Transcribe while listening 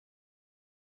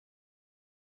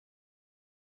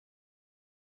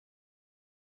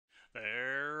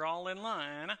They're all in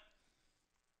line.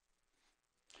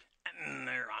 And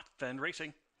they're off and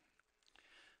racing.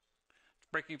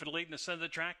 Breaking for the lead in the center of the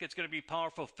track, it's going to be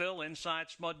Powerful Phil. Inside,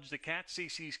 Smudge the Cat.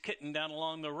 CC's Kitten down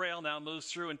along the rail now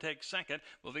moves through and takes second.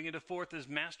 Moving into fourth is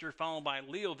Master, followed by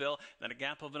Leoville. Then a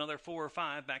gap of another 4 or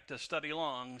 5 back to Study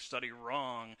Long, Study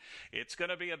Wrong. It's going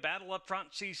to be a battle up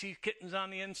front. CC's Kitten's on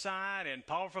the inside and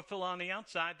Powerful Phil on the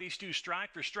outside. These two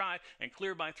stride for stride and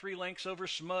clear by 3 lengths over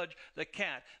Smudge the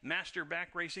Cat. Master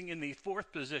back racing in the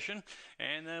 4th position.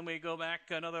 And then we go back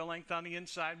another length on the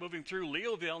inside, moving through.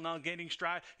 Leoville now gaining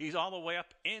stride. He's all the way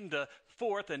up into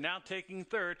 4th and now taking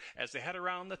 3rd as they head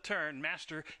around the turn.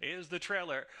 Master is the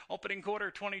trailer. Opening quarter,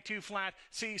 22 flat.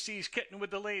 CC's Kitten with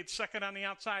the lead. Second on the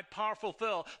outside, Powerful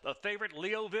Phil. The favorite,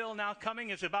 Leoville, now coming.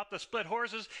 Is about to split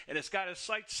horses, and it's got his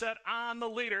sights set on the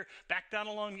leader. Back down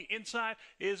along the inside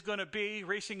is going to be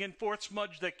racing in 4th,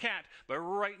 Smudge the Cat. But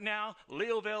right now,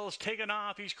 Leoville is taking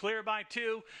off. He's clear by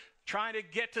 2. Trying to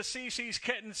get to CC's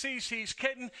Kitten. CC's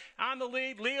Kitten on the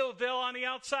lead. Leoville on the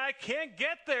outside. Can't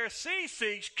get there.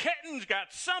 CC's Kitten's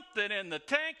got something in the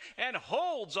tank and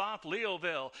holds off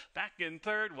Leoville. Back in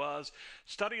 3rd was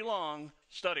Study Long,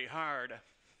 Study Hard.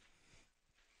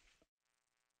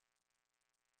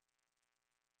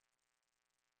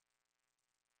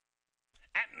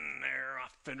 And they're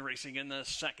off and racing in the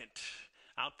 2nd.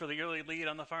 Out for the early lead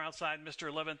on the far outside,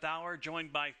 Mr. 11th Hour,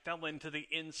 joined by Felon to the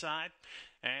inside.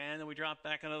 And then we drop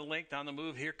back another length on the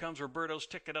move. Here comes Roberto's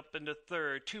Ticket up into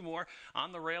 3rd. 2 more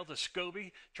on the rail to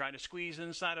Scobie, trying to squeeze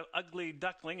inside of Ugly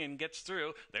Duckling and gets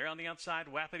through. There on the outside,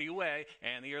 Wapiti Way,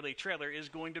 and the early trailer is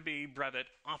going to be Brevet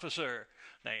Officer.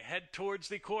 They head towards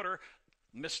the quarter.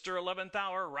 Mr. 11th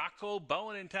Hour, Rocco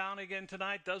Bowen in town again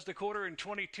tonight, does the quarter in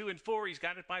 22 and 4. He's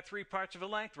got it by 3 parts of a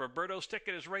length. Roberto's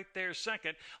Ticket is right there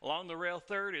second. Along the rail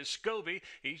 3rd is Scobie.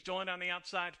 He's joined on the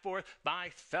outside 4th by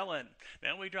Felon.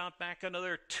 Then we drop back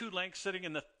another 2 lengths, sitting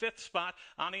in the 5th spot.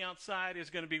 On the outside is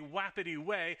going to be Wapiti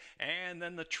Way, and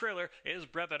then the trailer is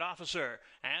Brevet Officer.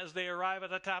 As they arrive at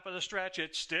the top of the stretch,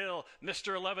 it's still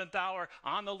Mr. 11th Hour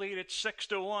on the lead at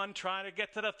 6-1, trying to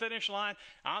get to the finish line.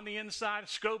 On the inside,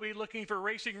 Scobie looking for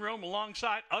racing room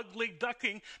alongside Ugly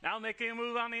Ducking, now making a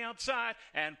move on the outside,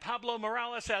 and Pablo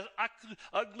Morales has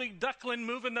Ugly Duckling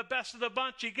moving the best of the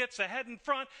bunch. He gets ahead in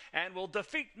front and will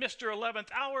defeat Mr. 11th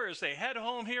Hour as they head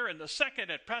home here in the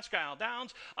 2nd at Presque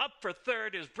Downs. Up for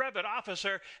 3rd is Brevet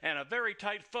Officer, and a very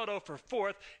tight photo for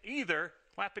 4th, either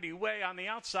Wapiti Way on the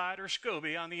outside or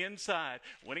Scobie on the inside.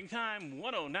 Winning time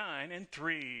 109 and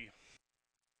 3.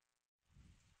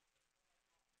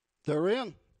 They're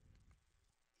in.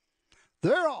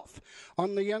 They're off.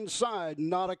 On the inside,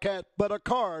 not a cat but a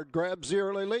card. Grabs the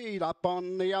early lead up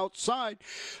on the outside.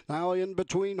 Now in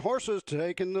between horses,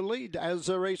 taking the lead as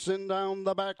they're racing down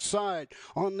the backside.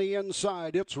 On the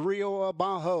inside, it's Rio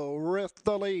Abajo with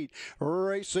the lead.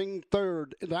 Racing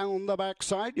 3rd. Down the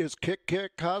backside is Kick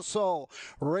Kick Hustle.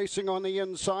 Racing on the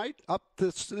inside, up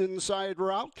this inside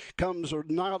route, comes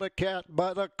not a cat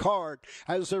but a card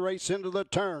as they race into the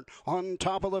turn. On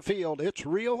top of the field, it's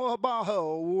Rio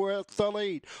Abajo with the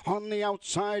lead. On the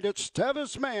outside, it's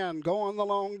Stevis Man going the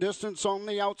long distance on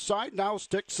the outside. Now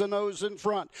sticks the nose in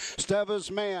front.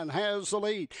 Stevis Man has the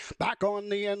lead. Back on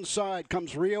the inside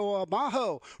comes Rio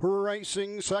Abajo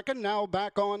racing second. Now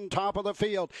back on top of the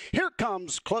field. Here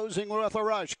comes closing with a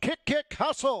rush. Kick Kick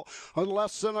Hustle.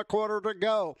 Less than a quarter to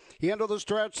go. Into the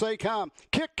stretch they come.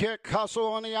 Kick Kick Hustle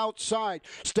on the outside.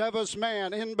 Stevis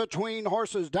Man in between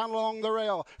horses down along the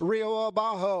rail. Rio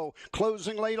Abajo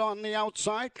closing late on the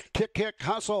outside. Kick Kick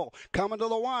Hustle coming to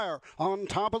the wire. On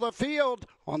top of the field,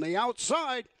 on the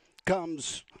outside,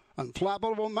 comes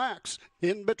Unflappable Max.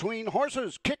 In between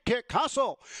horses, Kick Kick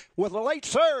Hustle with a late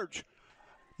surge.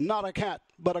 Not a cat,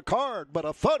 but a card, but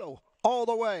a photo all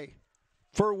the way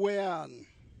for win.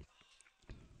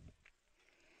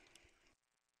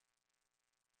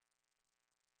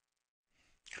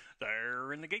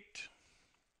 They're in the gate.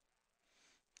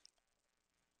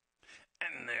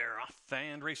 And they're off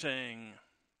and racing.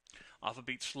 Off a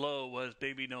beat slow was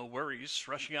Baby No Worries.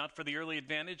 Rushing out for the early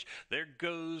advantage. There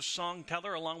goes Song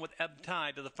Teller along with Ebb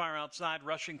Tide to the far outside,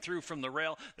 rushing through from the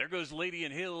rail. There goes Lady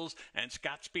in Hills and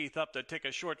Scott Spieth up to take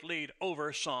a short lead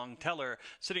over Song Teller.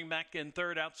 Sitting back in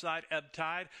 3rd outside Ebb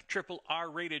Tide. Triple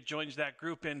R Rated joins that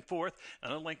group in 4th.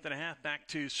 Another length and a half back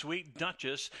to Sweet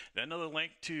Duchess. Then another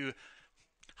length to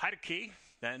Heideke.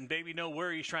 Then Baby No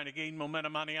Worries trying to gain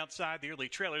momentum on the outside. The early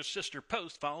trailer's Sister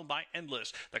Post, followed by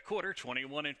Endless. The quarter,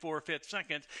 21 and 4/5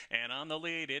 seconds. And on the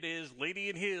lead, it is Lady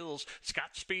in Hills.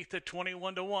 Scott Spieth at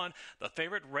 21-1. The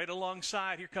favorite right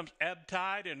alongside. Here comes Ebb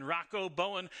Tide and Rocco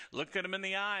Bowen. Look at him in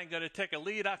the eye and going to take a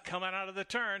lead out coming out of the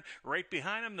turn. Right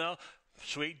behind him, though,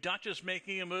 Sweet Duchess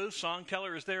making a move.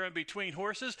 Songteller is there in between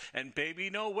horses. And Baby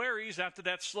No Worries, after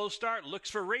that slow start, looks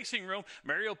for racing room.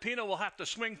 Mario Pino will have to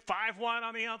swing 5 wide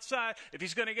on the outside if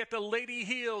he's going to get the Lady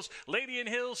Heels. Lady and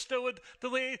Hills still with the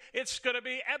lead. It's going to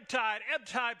be Ebb-Tide.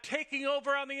 Ebb-Tide taking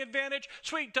over on the advantage.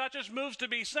 Sweet Duchess moves to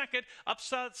be second.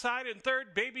 Upside in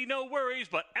third. Baby No Worries.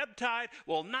 But Ebb-Tide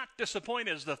will not disappoint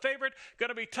as the favorite. Going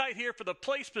to be tight here for the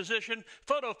place position.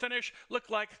 Photo finish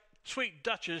looked like Sweet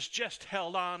Duchess just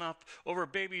held on up over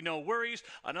Baby No Worries.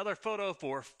 Another photo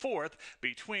for fourth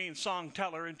between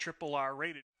Songteller and Triple R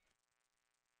Rated.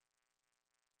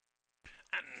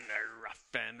 And Rough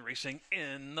and Racing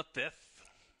in the fifth.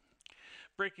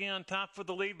 Breaking on top for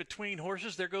the lead between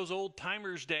horses. There goes Old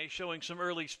Timers Day showing some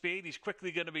early speed. He's quickly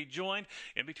going to be joined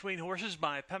in between horses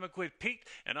by Pemaquid Pete.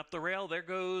 And up the rail, there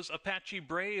goes Apache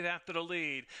Brave after the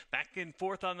lead. Back in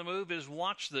fourth on the move is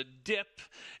Watch the Dip.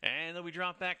 And then we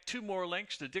drop back 2 more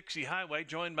lengths to Dixie Highway,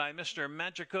 joined by Mr.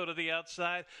 Magico to the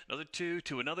outside. Another 2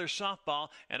 to another softball,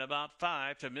 and about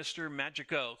 5 to Mr.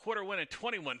 Magico. Quarter win at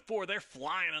 21-4. They're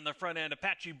flying on the front end.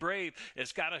 Apache Brave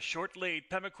has got a short lead.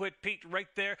 Pemaquid Pete right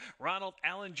there. Ronald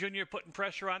Allen Jr. putting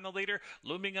pressure on the leader.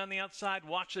 Looming on the outside,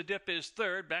 Watch the Dip is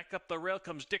third. Back up the rail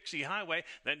comes Dixie Highway.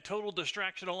 Then Total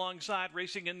Distraction alongside,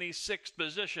 racing in the 6th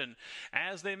position.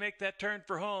 As they make that turn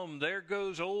for home, there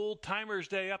goes Old Timers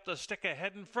Day up the stick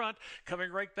ahead in front.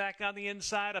 Coming right back on the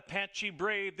inside, Apache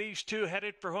Brave. These two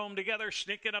headed for home together,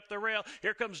 sneaking up the rail.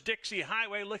 Here comes Dixie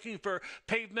Highway looking for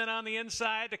Pavement on the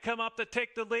inside to come up to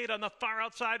take the lead on the far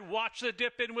outside. Watch the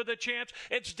Dip in with a chance.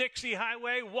 It's Dixie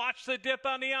Highway. Watch the Dip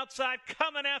on the outside.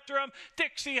 Coming after him,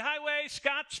 Dixie Highway,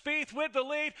 Scott Spieth with the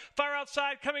lead. Far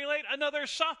outside, coming late, another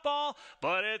softball,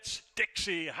 but it's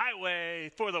Dixie Highway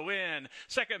for the win.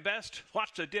 Second best,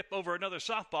 Watch the Dip over another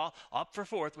softball. Up for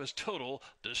fourth was Total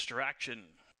Distraction.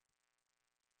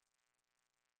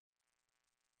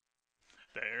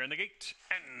 They're in the gate,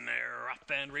 and they're off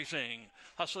and racing.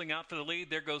 Hustling out for the lead,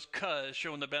 there goes Cuz,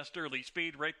 showing the best early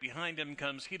speed. Right behind him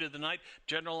comes Heat of the Night.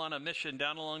 General on a mission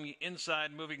down along the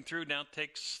inside, moving through, now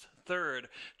takes third.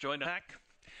 Joined the pack.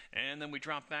 And then we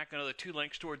drop back another 2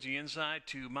 lengths towards the inside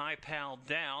to My Pal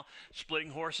Dow.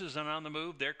 Splitting horses and on the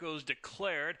move. There goes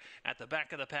Declared. At the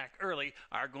back of the pack early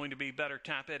are going to be Better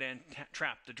Tap It and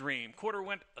Trap the Dream. Quarter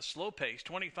went a slow pace,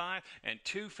 25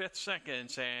 2/5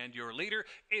 seconds. And your leader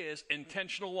is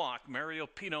Intentional Walk. Mario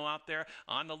Pino out there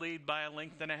on the lead by a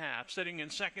length and a half. Sitting in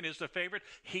second is the favorite,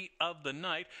 Heat of the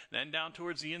Night. Then down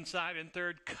towards the inside in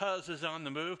third, Cuz is on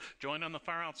the move. Joined on the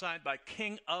far outside by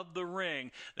King of the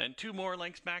Ring. Then 2 more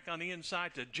lengths back on the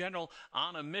inside to General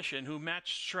on a Mission, who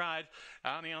matched stride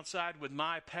on the outside with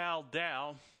My Pal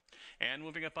Dow. And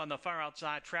moving up on the far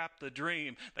outside, Trap the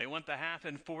Dream. They went the half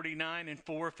in 49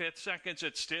 4/5 seconds.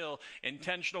 It's still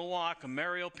Intentional Walk.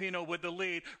 Mario Pino with the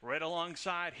lead. Right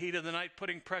alongside Heat of the Night,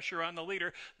 putting pressure on the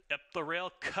leader. Up the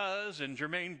rail, Cuz and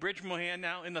Jermaine Bridgemohan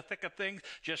now in the thick of things.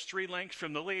 Just 3 lengths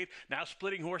from the lead. Now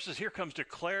splitting horses. Here comes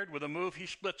Declared with a move. He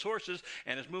splits horses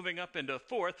and is moving up into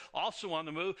fourth. Also on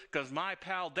the move because My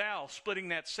Pal Dow splitting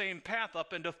that same path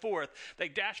up into fourth. They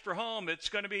dash for home. It's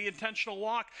going to be Intentional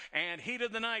Walk and Heat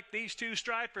of the Night. These two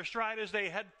stride for stride as they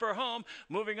head for home.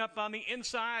 Moving up on the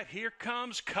inside, here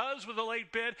comes Cuz with a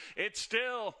late bid. It's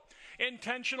still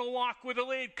Intentional Walk with the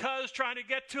lead. Cuz trying to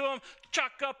get to him.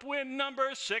 Chuck up win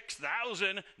number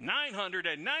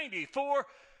 6,994.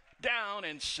 Down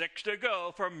and 6 to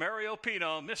go for Mario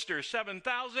Pino. Mr.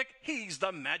 7,000, he's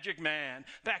the magic man.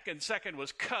 Back in second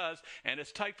was Cuz, and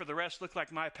it's tight for the rest. Looked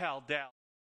like My Pal Dow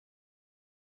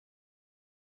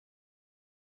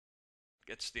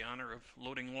gets the honor of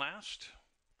loading last.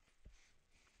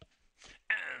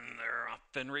 And they're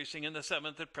off and racing in the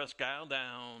 7th at Presque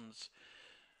Downs.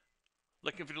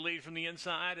 Looking for the lead from the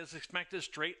inside as expected.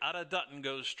 Straight out of Dutton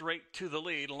goes straight to the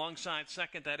lead. Alongside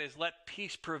second, that is Let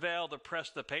Peace Prevail to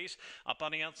press the pace. Up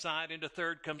on the outside into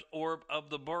third comes Orb of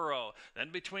the Borough.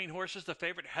 Then between horses, the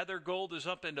favorite Heather Gold is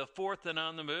up into fourth and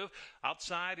on the move.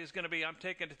 Outside is going to be I'm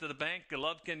Taking It to the Bank.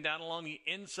 Golovkin down along the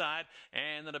inside.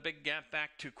 And then a big gap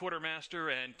back to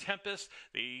Quartermaster and Tempest.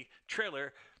 The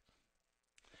trailer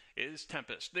is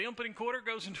Tempest. The opening quarter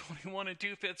goes in 21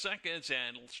 2/5 seconds,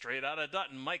 and straight out of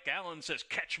Dutton, Mike Allen says,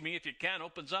 "Catch me if you can."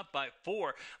 Opens up by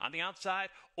 4. On the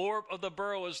outside, Orb of the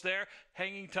Borough is there.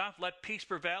 hanging tough. Let Peace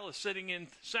Prevail is sitting in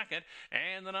second.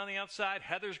 And then on the outside,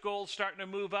 Heather's Gold starting to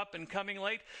move up and coming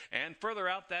late. And further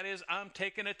out, that is I'm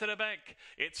Taking It to the Bank.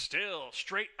 It's still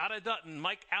straight out of Dutton.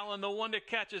 Mike Allen, the one to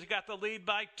catch, has got the lead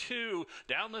by 2.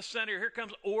 Down the center, here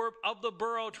comes Orb of the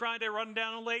Borough trying to run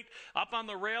down late. Up on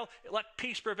the rail, let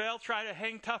Peace Prevail try to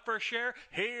hang tough for a share.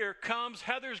 Here comes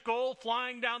Heather's Gold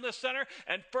flying down the center.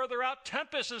 And further out,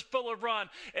 Tempest is full of run.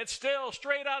 It's still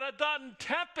straight out of Dutton.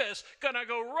 Tempest gonna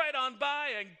go right on by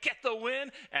and get the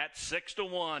win at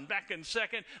 6-1. Back in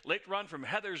second, late run from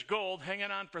Heather's Gold,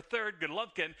 hanging on for third,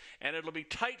 Golovkin, and it'll be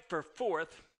tight for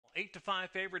fourth. 8-5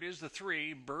 favorite is the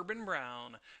 3, Bourbon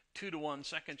Brown. 2-1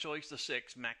 second choice, the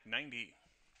 6, Mac 90.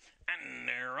 And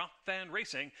they're off and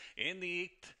racing in the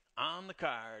 8th on the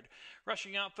card.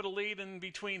 Rushing out for the lead in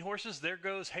between horses, there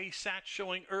goes Hey Satch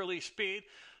showing early speed.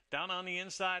 Down on the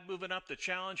inside, moving up the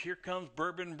challenge, here comes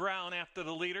Bourbon Brown after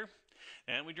the leader.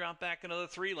 And we drop back another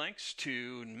 3 lengths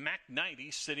to Mac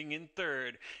 90 sitting in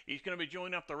third. He's going to be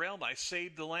joined up the rail by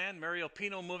Save the Land. Mario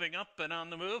Pino moving up and on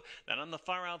the move. Then on the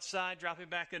far outside, dropping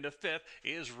back into fifth,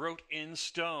 is Wrote in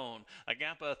Stone. A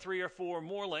gap of 3 or 4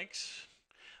 more lengths.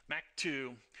 Mac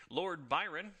 2, Lord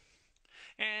Byron.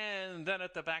 And then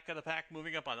at the back of the pack,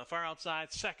 moving up on the far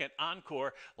outside, second,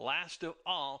 Encore. Last of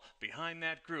all, behind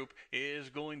that group is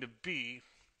going to be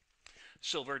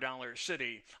Silver Dollar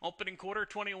City. Opening quarter,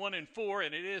 21-4,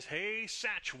 and it is Hey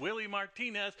Satch, Willie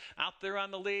Martinez out there on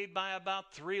the lead by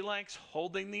about 3 lengths,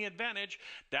 holding the advantage.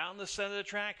 Down the center of the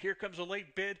track, here comes a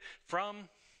late bid from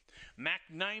Mac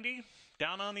 90.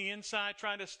 Down on the inside,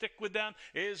 trying to stick with them,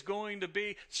 is going to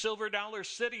be Silver Dollar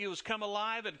City, who's come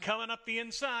alive and coming up the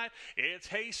inside. It's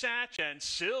Hey Satch and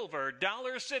Silver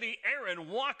Dollar City. Aaron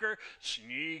Walker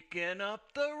sneaking up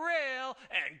the rail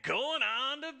and going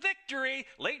on to victory.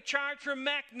 Late charge from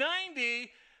Mac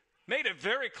 90. Made it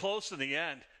very close in the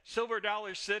end. Silver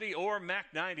Dollar City or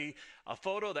Mac 90. A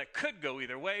photo that could go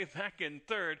either way. Back in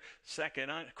third,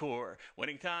 second Encore.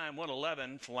 Winning time,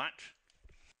 1:11 flat.